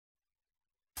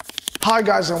Hi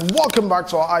guys, and welcome back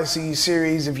to our ICU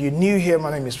series. If you're new here, my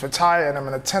name is Febrile and I'm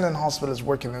an attending hospitalist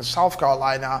working in South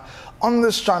Carolina. On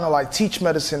this channel, I teach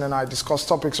medicine and I discuss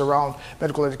topics around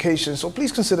medical education. So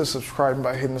please consider subscribing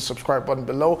by hitting the subscribe button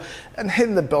below and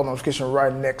hitting the bell notification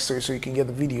right next to it so you can get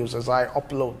the videos as I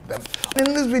upload them.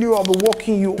 In this video, I'll be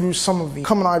walking you through some of the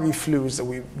common IV fluids that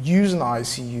we use in the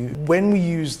ICU, when we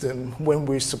use them, when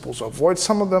we're supposed to avoid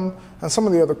some of them, and some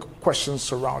of the other questions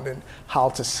surrounding how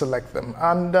to select them.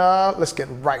 And let's get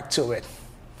right to it.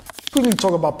 Quickly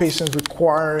talk about patients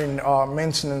requiring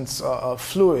maintenance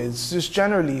fluids. Just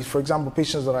generally, for example,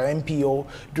 patients that are MPO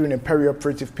during a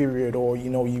perioperative period, or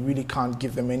you really can't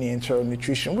give them any enteral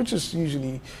nutrition, which is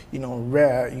usually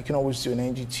rare. You can always do an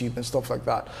NG tube and stuff like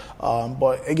that.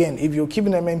 But again, if you're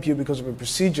keeping them MPO because of a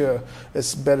procedure,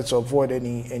 it's better to avoid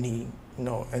any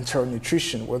enteral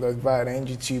nutrition, whether it's via an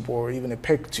NG tube or even a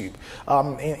PEG tube.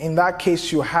 In that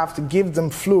case, you have to give them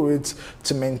fluids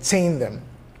to maintain them.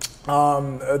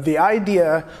 The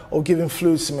idea of giving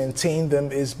fluids to maintain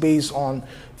them is based on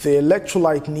the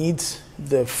electrolyte needs,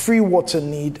 the free water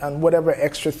need, and whatever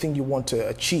extra thing you want to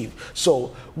achieve.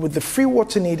 So with the free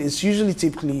water need, it's usually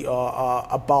typically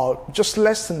about just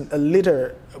less than a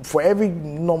liter. For every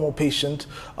normal patient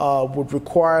would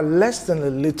require less than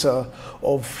a liter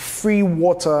of free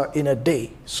water in a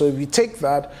day. So if you take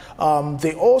that,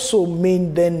 they also may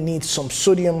then need some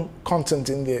sodium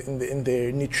content in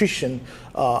their nutrition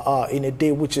in a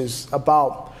day, which is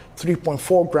about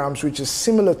 3.4 grams, which is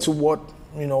similar to what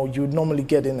you would normally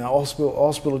get in a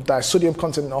hospital diet, sodium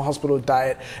content in a hospital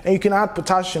diet. And you can add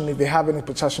potassium if they have any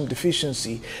potassium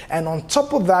deficiency. And on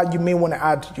top of that, you may want to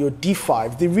add your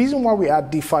D5. The reason why we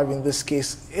add D5 in this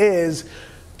case is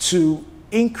to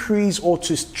increase or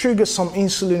to trigger some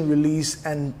insulin release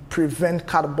and prevent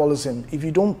catabolism. If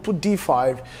you don't put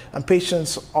D5 and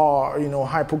patients are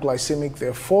hypoglycemic,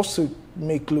 they're forced to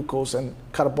make glucose, and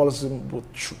catabolism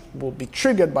will be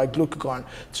triggered by glucagon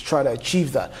to try to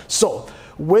achieve that. So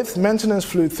with maintenance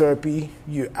fluid therapy,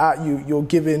 you're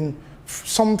given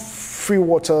some free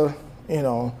water,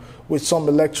 with some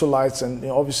electrolytes, and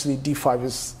obviously D5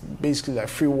 is basically like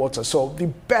free water. So the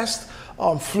best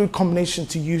fluid combination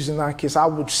to use in that case, I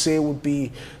would say, would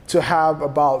be to have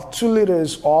about 2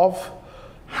 liters of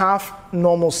half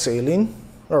normal saline,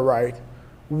 all right,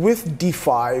 with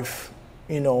D5,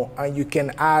 and you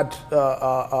can add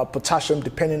potassium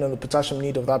depending on the potassium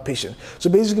need of that patient. So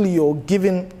basically, you're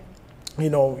giving,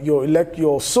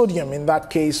 your sodium in that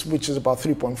case, which is about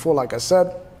 3.4, like I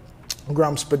said,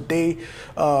 grams per day,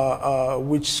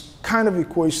 which kind of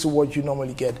equates to what you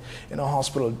normally get in a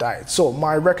hospital diet. So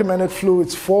my recommended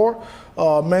fluids for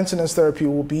maintenance therapy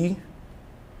will be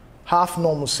half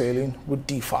normal saline with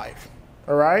D5.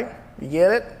 All right, you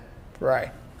get it?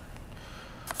 Right.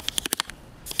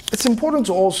 It's important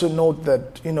to also note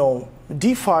that,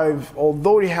 D5,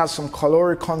 although it has some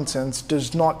caloric content,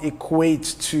 does not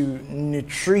equate to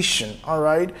nutrition, all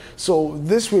right? So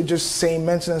this we're just saying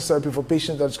maintenance therapy for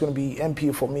patients that's going to be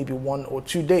MPO for maybe 1 or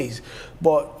 2 days.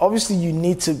 But obviously you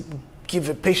need to give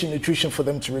a patient nutrition for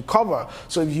them to recover.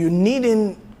 So if you're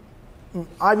needing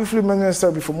IV fluid maintenance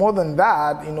therapy for more than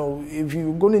that, if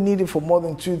you're going to need it for more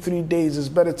than 2-3 days, it's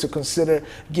better to consider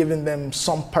giving them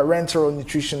some parenteral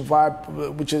nutrition via,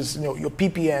 which is your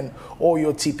PPN or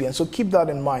your TPN. So keep that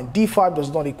in mind. D5 does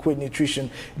not equate nutrition.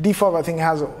 D5 I think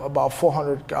has about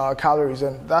 400 calories,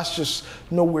 and that's just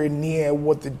nowhere near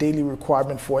what the daily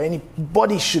requirement for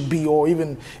anybody should be, or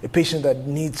even a patient that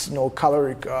needs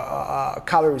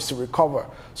calories to recover.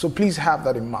 So please have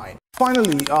that in mind.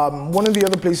 Finally, one of the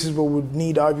other places where we would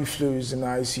need IV fluids in the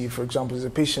ICU, for example, is a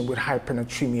patient with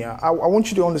hypernatremia. I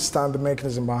want you to understand the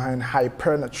mechanism behind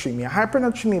hypernatremia.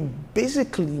 Hypernatremia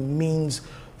basically means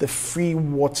the free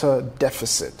water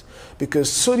deficit,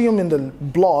 because sodium in the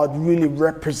blood really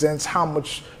represents how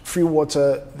much free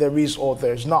water there is or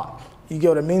there's not. You get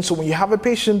what I mean? So when you have a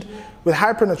patient with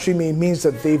hypernatremia, it means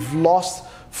that they've lost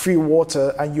free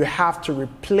water and you have to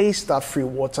replace that free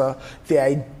water. The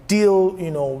ideal,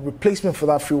 replacement for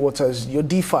that free water is your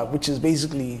D5, which is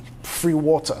basically free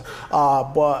water.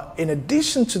 But in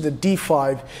addition to the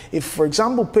D5, if, for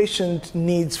example, patient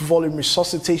needs volume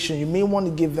resuscitation, you may want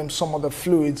to give them some other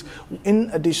fluids in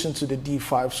addition to the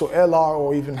D5. So LR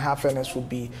or even half NS would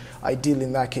be ideal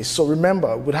in that case. So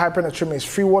remember, with hypernatremia, it's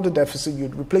free water deficit,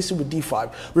 you'd replace it with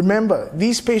D5. Remember,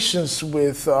 these patients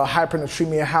with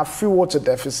hypernatremia have free water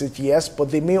deficit, yes, but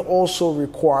they may also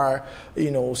require,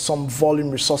 some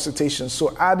volume resuscitation.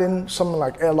 So adding something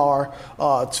like LR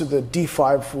to the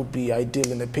D5 would be be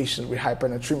ideal in a patient with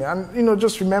hypernatremia. And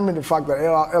just remembering the fact that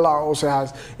LR also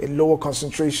has a lower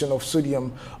concentration of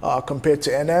sodium compared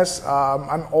to NS.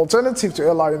 An alternative to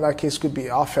LR in that case could be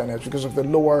alpha NS because of the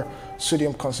lower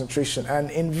sodium concentration.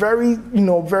 And in very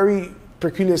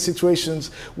peculiar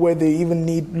situations where they even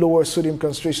need lower sodium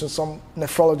concentration, some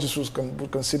nephrologists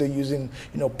would consider using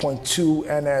 0.2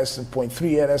 NS and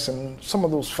 0.3 NS and some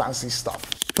of those fancy stuff.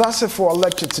 That's it for our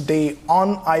lecture today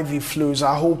on IV fluids.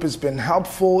 I hope it's been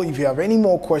helpful. If you have any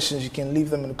more questions, you can leave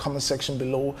them in the comment section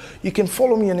below. You can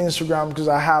follow me on Instagram because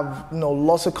I have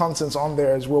lots of contents on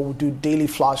there as well. We do daily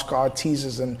flashcard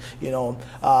teasers, and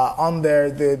on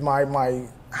there my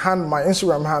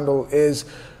Instagram handle is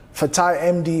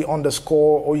FataiMD_,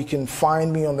 or you can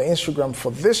find me on the Instagram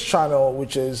for this channel,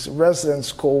 which is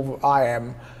Residence Cove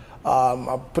IM.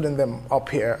 I'm putting them up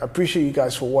here. I appreciate you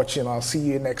guys for watching. I'll see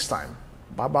you next time.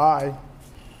 Bye-bye.